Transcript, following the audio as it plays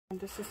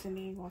this is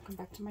Cindy. Welcome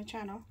back to my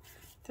channel.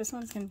 This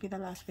one's going to be the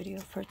last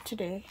video for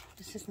today.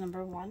 This is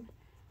number 1.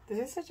 This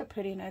is such a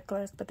pretty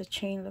necklace, but the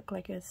chain looked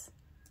like it's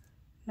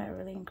not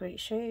really in great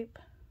shape.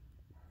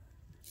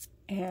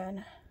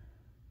 And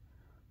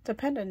the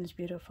pendant is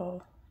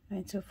beautiful.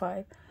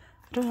 925. I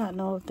do not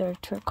know if they're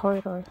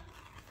turquoise or,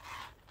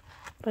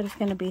 but it's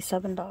going to be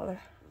 $7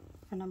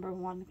 for number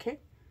 1, okay?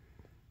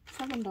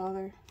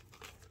 $7.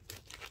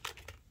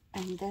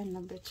 And then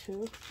number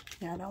 2,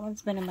 yeah, that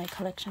one's been in my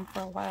collection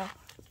for a while.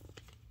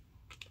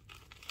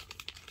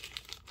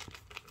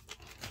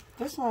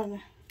 This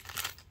one,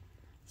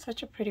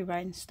 such a pretty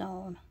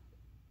rhinestone.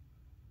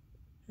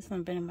 This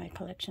one been in my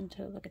collection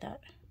too. Look at that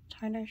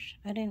tarnish.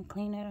 I didn't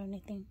clean it or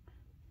anything.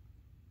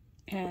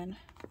 And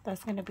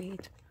that's gonna be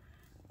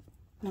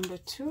number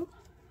 2.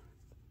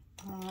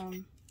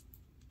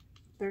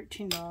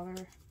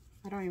 $13.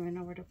 I don't even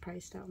know where to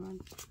price that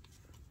one.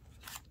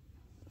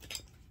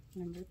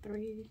 Number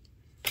 3.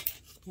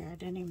 Yeah, I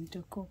didn't even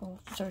do Google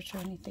search or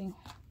anything.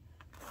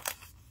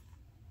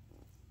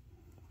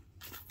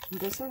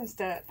 This one's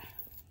that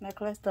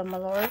necklace, the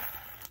Mallory.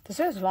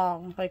 This is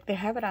long. Like, they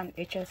have it on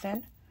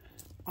HSN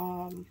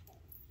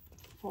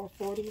for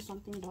 $40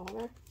 something.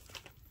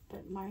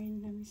 But mine,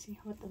 let me see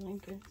what the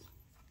link is.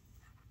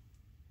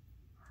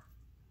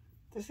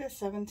 This is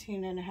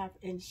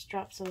 17.5-inch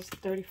strap, so it's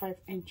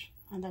 35-inch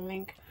on the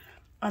link.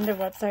 On their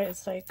website,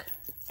 it's like,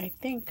 I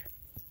think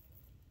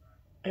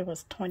it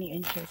was 20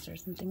 inches or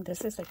something.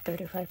 This is like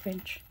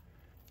 35-inch.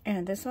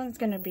 And this one's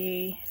gonna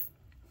be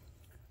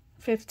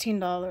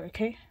 $15,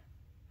 okay?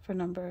 For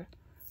number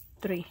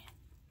 3.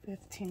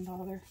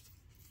 $15.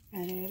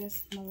 And it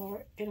is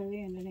Mallory,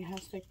 Italy, and then it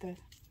has like the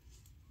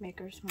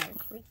maker's mark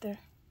right there.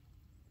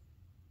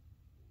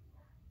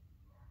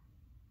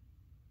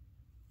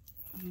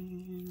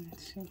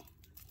 Let's see.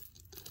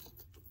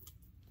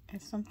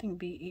 It's something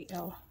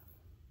BEL.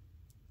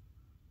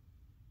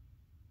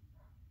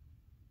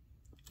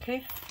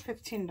 Okay,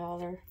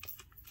 $15.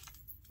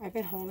 I've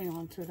been holding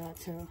on to that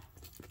too.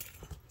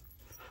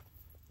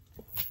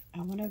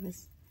 I wonder if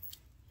it's,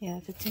 yeah,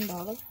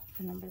 $15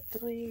 for number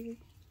 3.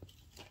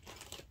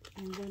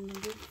 And then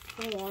number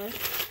 4.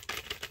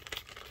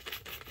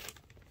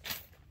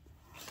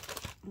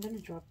 I'm gonna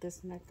drop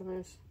this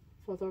necklace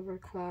for the over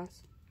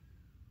class.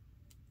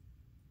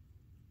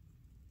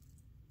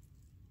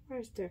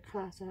 Where's their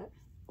class at?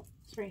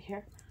 It's right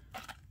here.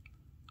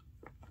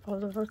 For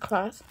the over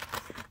class.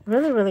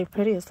 Really, really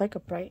pretty. It's like a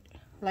bright,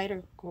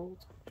 lighter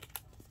gold.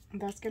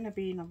 And that's gonna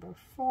be number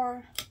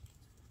 4,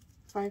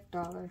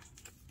 $5.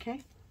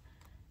 Okay.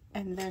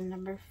 And then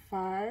number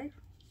 5.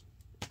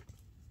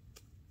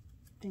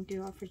 Thank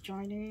you all for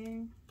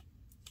joining,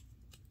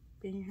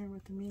 being here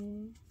with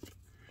me.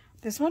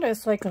 This one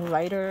is like a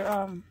lighter,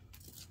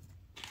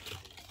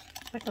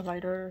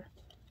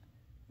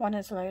 one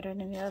is lighter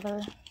than the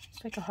other.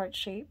 It's like a heart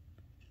shape,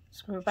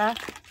 screw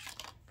back.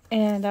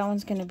 And that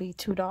one's gonna be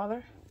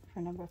 $2 for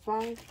number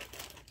 5,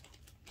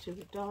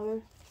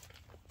 $2.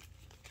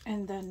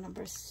 And then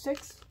number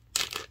 6.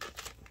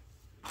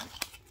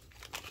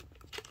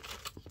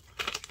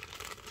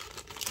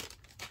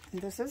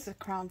 And this is a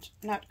crown,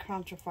 not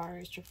crown Jafari,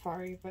 it's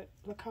Jafari, but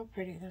look how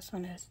pretty this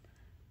one is.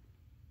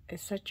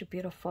 It's such a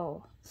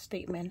beautiful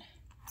statement,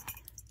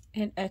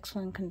 in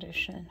excellent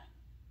condition,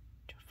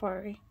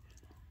 Jafari.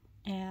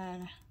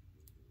 And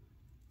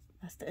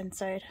that's the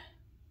inside.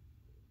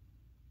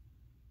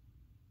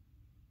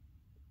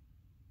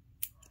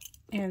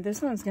 And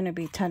this one's gonna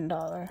be $10.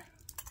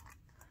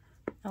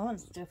 That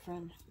one's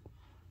different.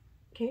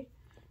 Okay,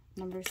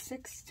 number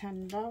 6,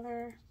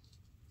 $10.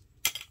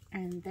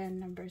 And then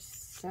number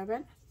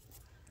 7.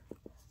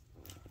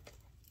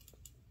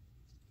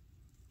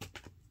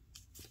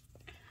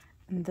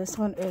 And this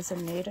one is a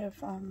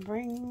native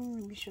ring.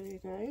 Let me show you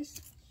guys.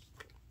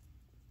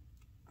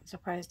 I'm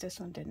surprised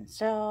this one didn't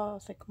sell.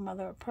 It's like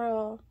mother of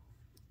pearl.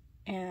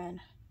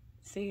 And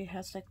see, it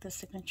has like the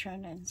signature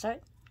on the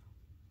inside.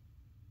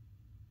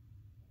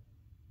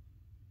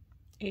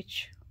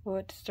 H.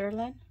 Wood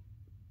Sterling.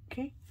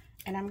 Okay.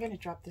 And I'm going to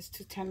drop this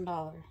to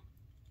 $10.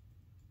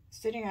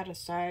 Sitting at a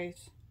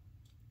size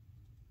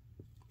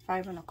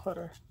 5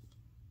 1/4.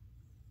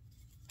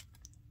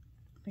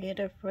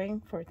 Native ring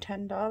for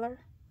 $10.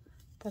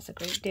 That's a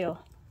great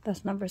deal.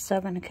 That's number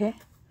 7, okay?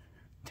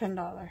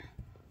 $10.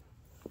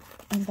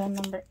 And then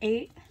number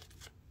 8.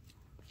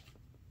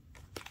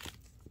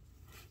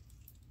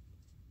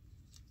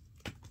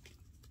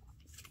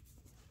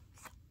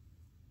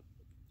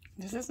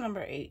 This is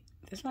number 8.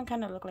 This one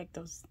kind of looked like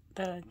those,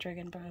 the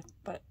Dragon Breath,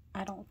 but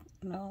I don't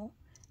know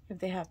if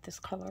they have this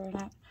color or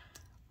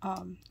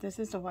not. This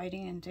is the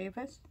Whiting and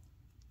Davis.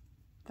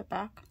 The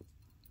back.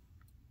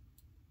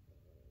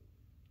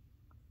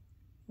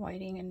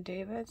 Whiting and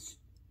Davis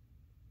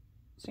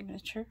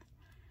signature.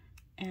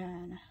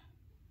 And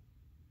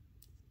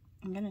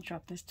I'm gonna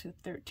drop this to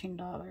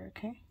 $13,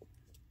 okay?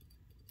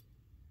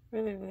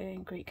 Really, really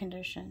in great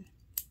condition.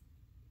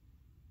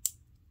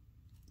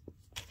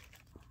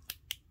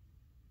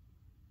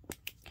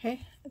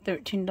 Okay,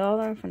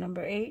 $13 for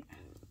number 8.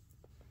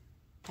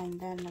 And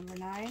then number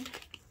 9.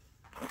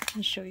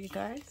 and show you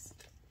guys.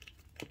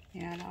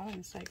 Yeah, that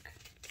one's like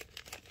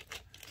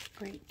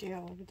great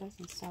deal. If it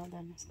doesn't sell,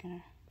 then it's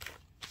gonna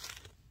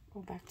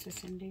go back to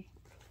Cindy.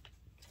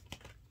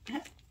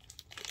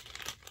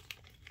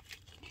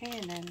 Okay,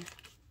 and then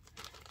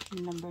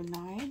number 9.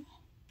 I'm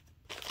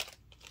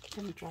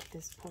gonna drop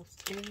this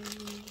poster.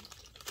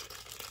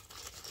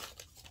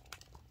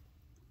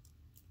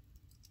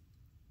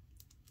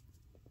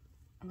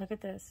 Look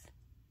at this.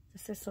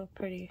 This is so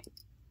pretty.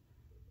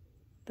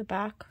 The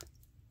back.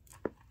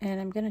 And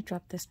I'm gonna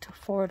drop this to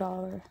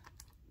 $4.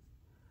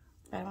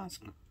 That one's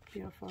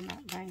beautiful.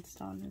 That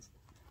rhinestone is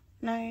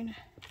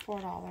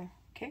 $4.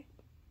 Okay.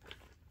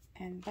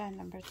 And then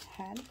number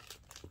 10.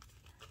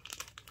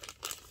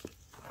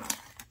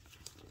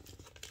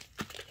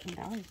 And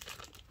that one's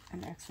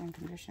in excellent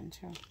condition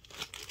too.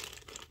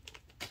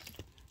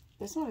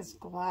 This one is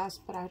glass,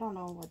 but I don't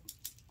know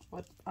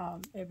what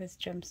if it's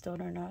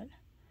gemstone or not.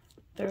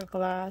 They're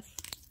glass.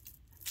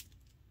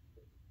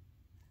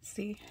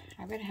 See,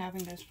 I've been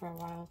having this for a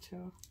while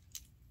too.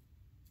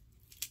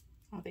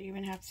 Oh, they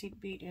even have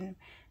seed bead in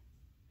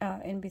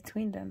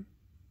between them.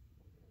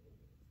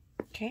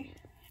 Okay,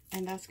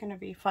 and that's gonna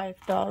be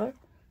 $5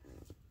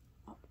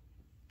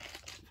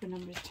 for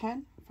number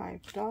 10.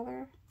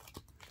 $5.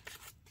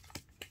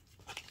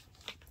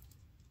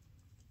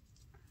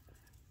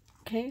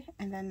 Okay,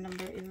 and then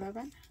number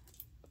 11.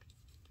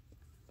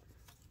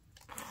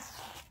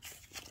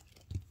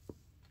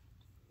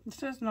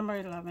 This is number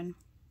 11.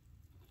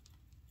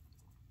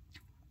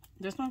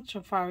 This one's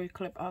safari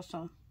clip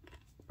also.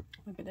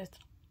 Look at this.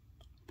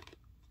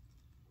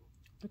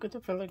 Look at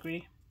the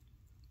filigree.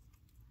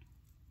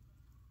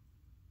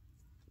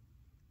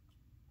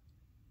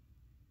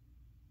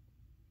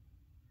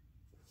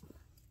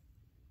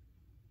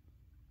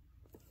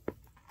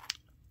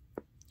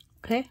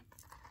 Okay.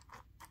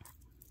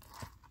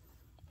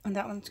 And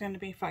that one's going to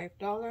be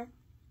 $5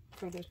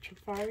 for the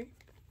safari.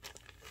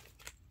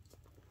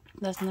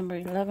 That's number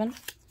 11.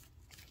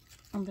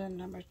 And then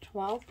number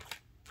 12.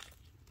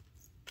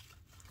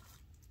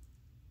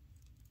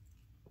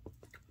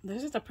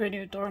 This is a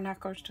pretty door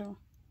necklace too.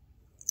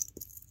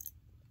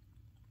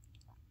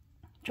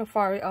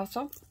 Safari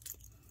also.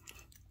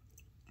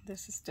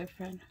 This is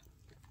different.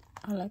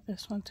 I like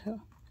this one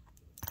too.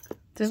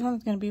 This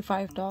one's gonna be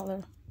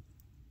 $5.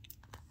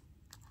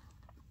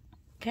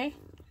 Okay,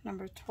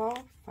 number 12,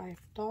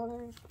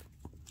 $5.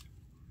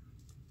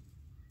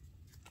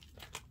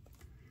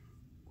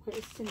 Where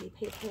is Cindy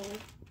paper?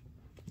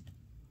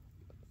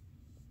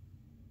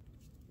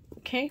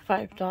 Okay,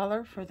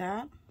 $5 for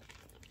that.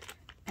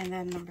 And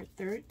then number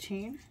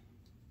 13.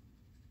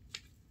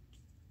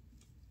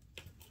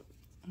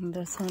 And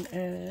this one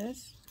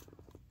is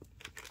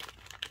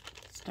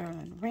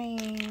sterling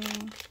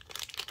ring.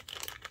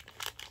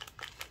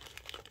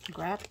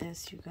 Grab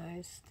this, you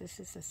guys. This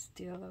is a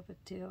steal of a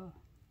deal.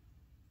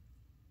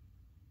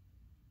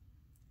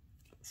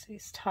 See,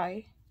 it's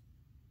tie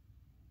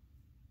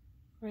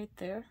right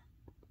there.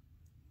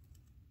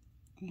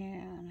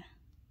 And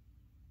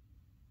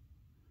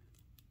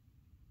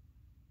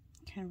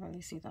can't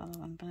really see the other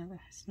one, but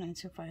it's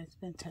 925. It's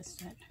been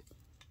tested.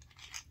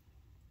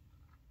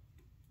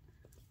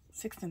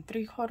 6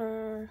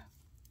 3/4.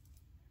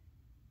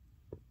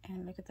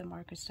 And look at the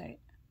marker site.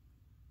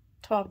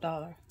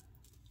 $12.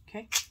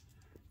 Okay.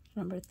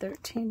 Number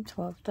 13,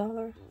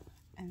 $12.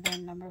 And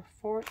then number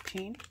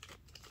 14.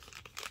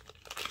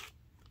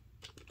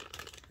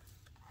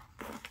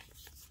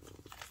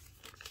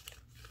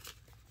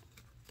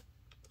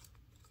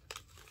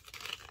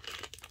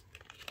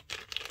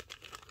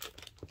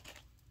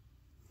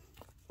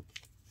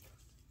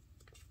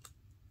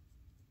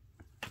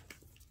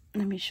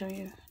 Let me show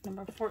you.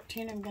 Number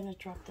 14, I'm going to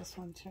drop this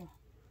one too.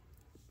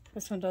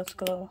 This one does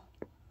glow.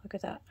 Look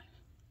at that.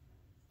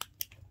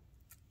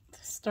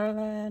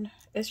 Sterling.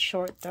 It's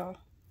short though.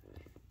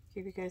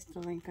 Give you guys the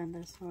link on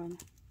this one.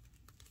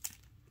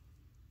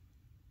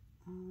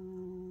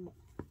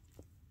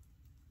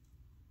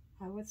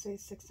 I would say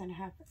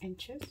 6.5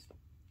 inches.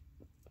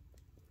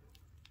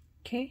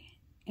 Okay.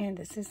 And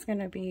this is going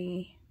to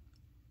be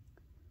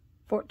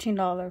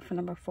 $14 for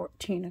number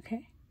 14.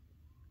 Okay.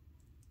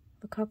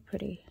 Look how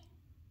pretty.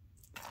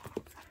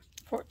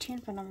 14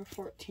 for number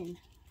 14.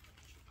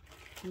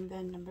 And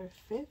then number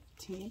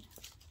 15.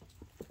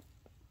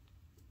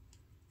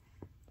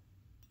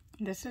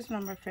 This is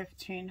number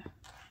 15.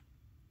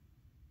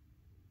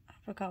 I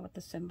forgot what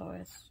the symbol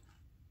is.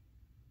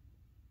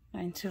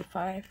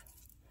 925.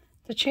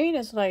 The chain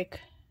is like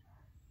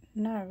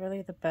not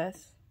really the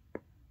best.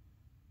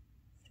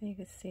 So you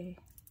can see.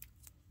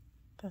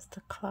 That's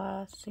the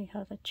clasp. See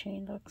how the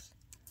chain looks.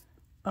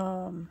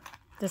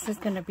 This is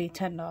gonna be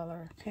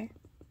 $10, okay?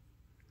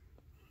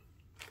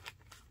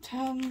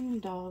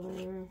 $10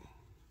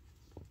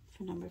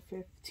 for number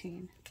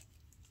 15.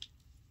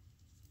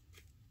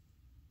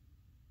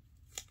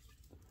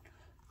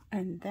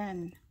 And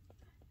then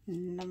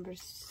number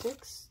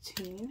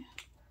 16.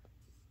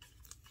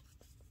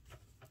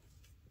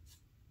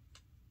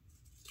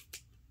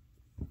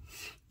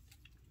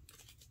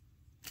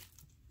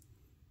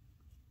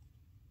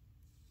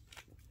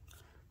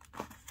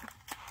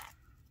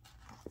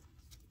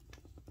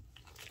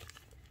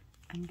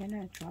 I'm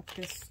gonna drop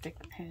this stick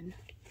pin.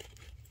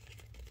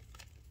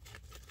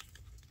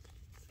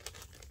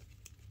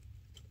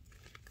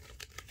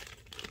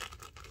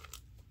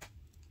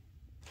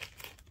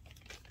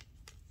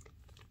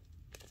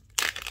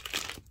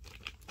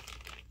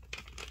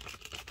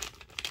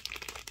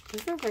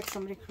 This looks like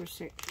somebody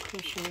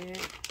crocheted,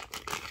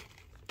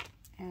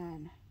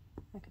 and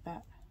look at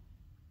that.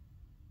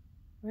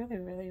 Really,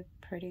 really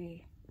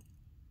pretty.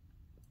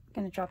 I'm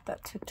gonna drop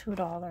that to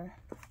 $2.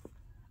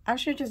 I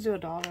should just do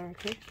 $1,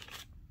 okay?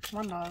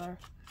 $1.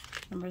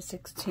 Number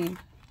 16.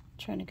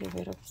 Trying to get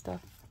rid of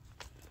stuff.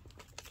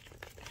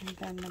 And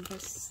then number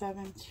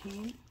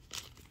 17.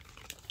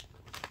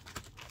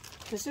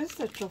 This is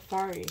the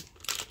Jafari.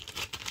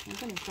 I'm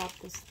gonna drop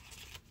this.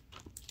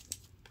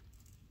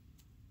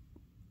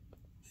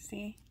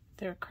 See,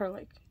 they're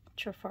acrylic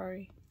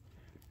Jafari,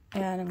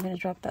 and I'm gonna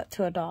drop that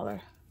to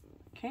 $1.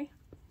 Okay,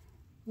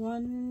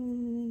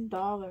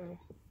 $1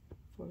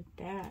 for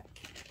that.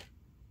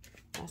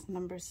 That's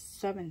number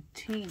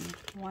 17.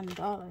 $1. I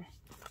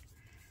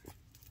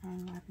don't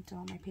know what happened to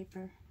all my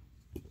paper.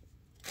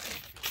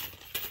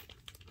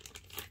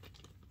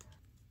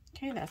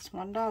 Okay, that's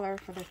 $1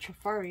 for the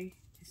Jafari.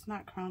 It's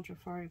not Crown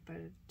Jafari, but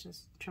it's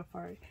just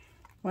Jafari.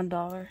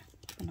 $1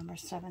 for number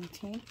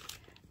 17.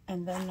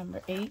 And then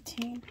number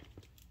 18.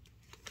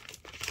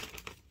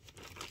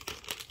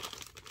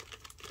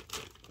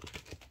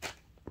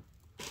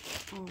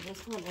 Oh,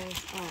 this one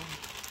is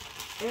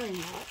earring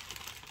knot.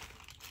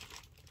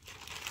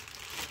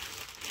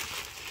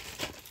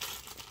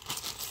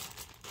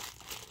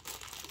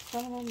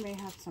 Some of them may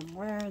have some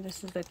wear.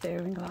 This is like the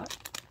earring knot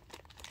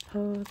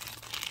pose.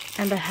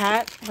 And the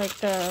hat, like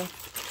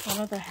one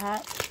of the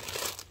hats,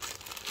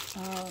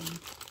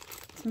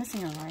 it's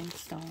missing a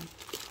rhinestone.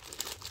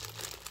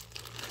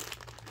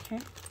 Okay.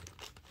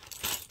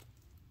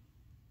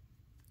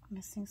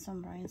 Missing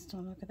some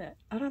rhinestone. Look at that.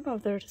 I don't know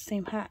if they're the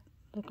same hat.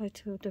 Look like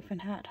two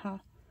different hats, huh?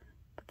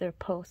 But they're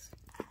posts.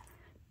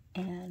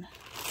 And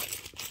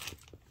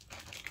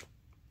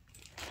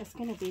it's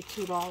gonna be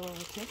 $2,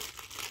 okay?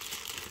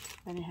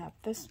 Then you have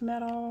this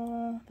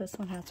metal. This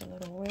one has a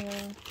little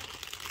wear.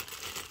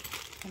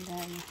 And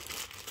then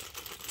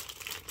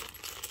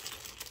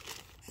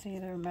see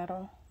their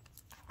metal.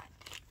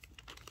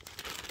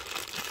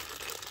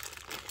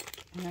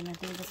 And then I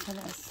think this one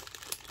is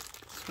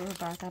screw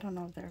back. I don't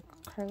know if they're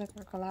acrylic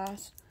or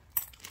glass.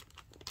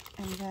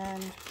 And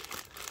then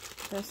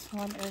this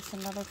one is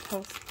another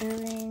post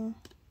earring,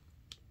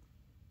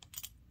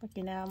 like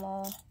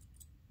enamel.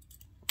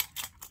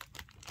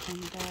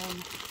 And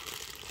then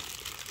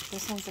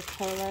this one's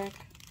acrylic,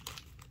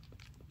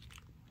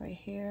 right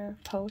here,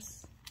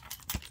 post.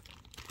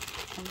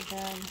 And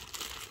then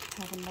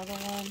have another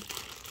one.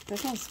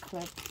 This one's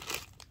clip.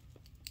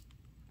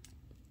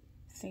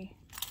 See?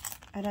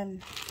 And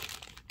then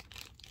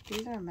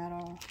these are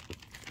metal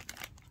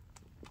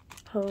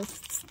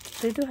posts.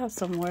 They do have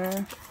some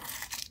wear.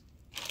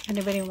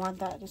 Anybody want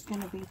that? It's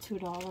gonna be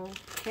 $2.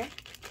 Okay,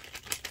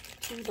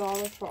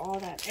 $2 for all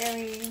that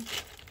earring.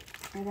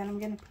 And then I'm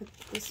gonna put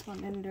this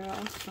one in there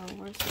also.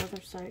 Where's the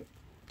other side?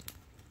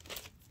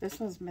 This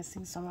one's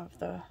missing some of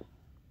the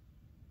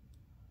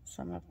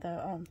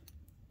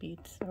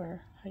beads,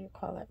 or how you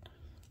call it.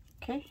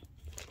 Okay,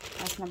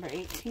 that's number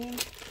 18.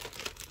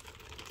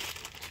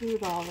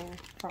 $2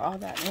 for all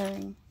that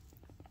earring.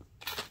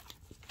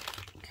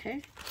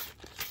 Okay.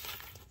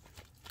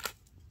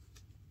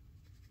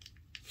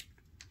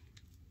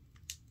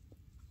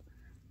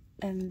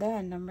 And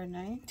then number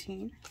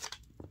 19.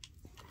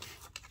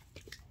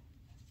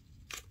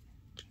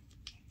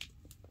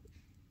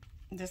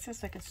 This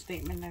is like a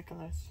statement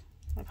necklace.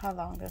 Look how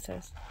long this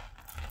is.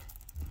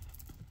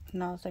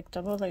 Now it's like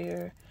double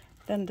layer.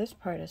 Then this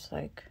part is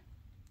like,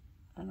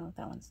 I don't know if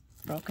that one's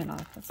broken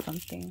off or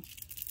something.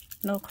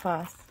 No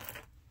cloth.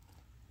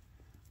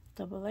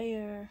 Double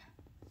layer.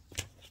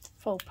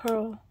 Faux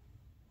pearl.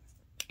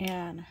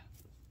 And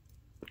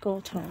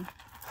gold tone.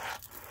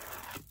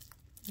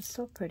 It's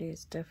so pretty,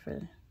 it's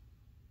different.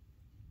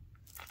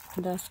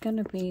 And that's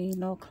gonna be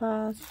no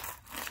class.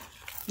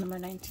 Number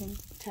 19,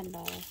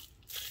 $10.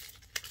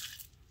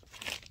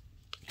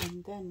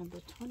 And then number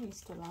 20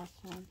 is the last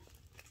one.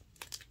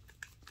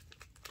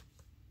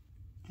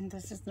 And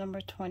this is number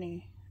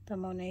 20, the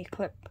Monet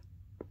clip.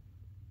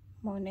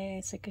 Monet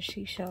is like a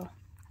seashell.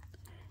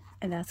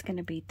 And that's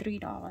gonna be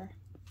 $3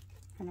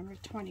 for number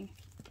 20.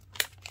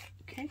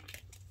 Okay?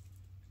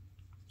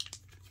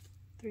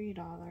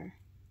 $3.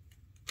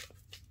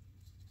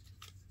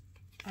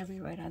 I'll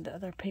be right on the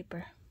other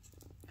paper.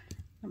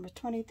 Number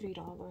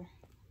 $23.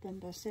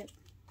 Then that's it.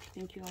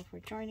 Thank you all for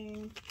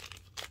joining.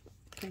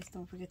 Please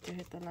don't forget to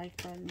hit the like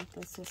button,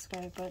 the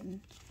subscribe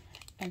button,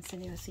 and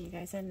Cindy will see you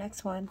guys in the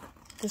next one.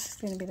 This is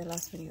going to be the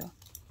last video.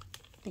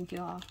 Thank you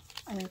all.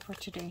 I mean, for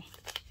today.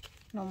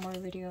 No more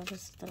video.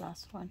 This is the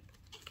last one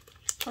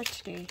for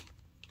today.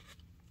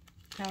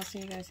 I'll see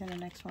you guys in the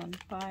next one.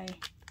 Bye.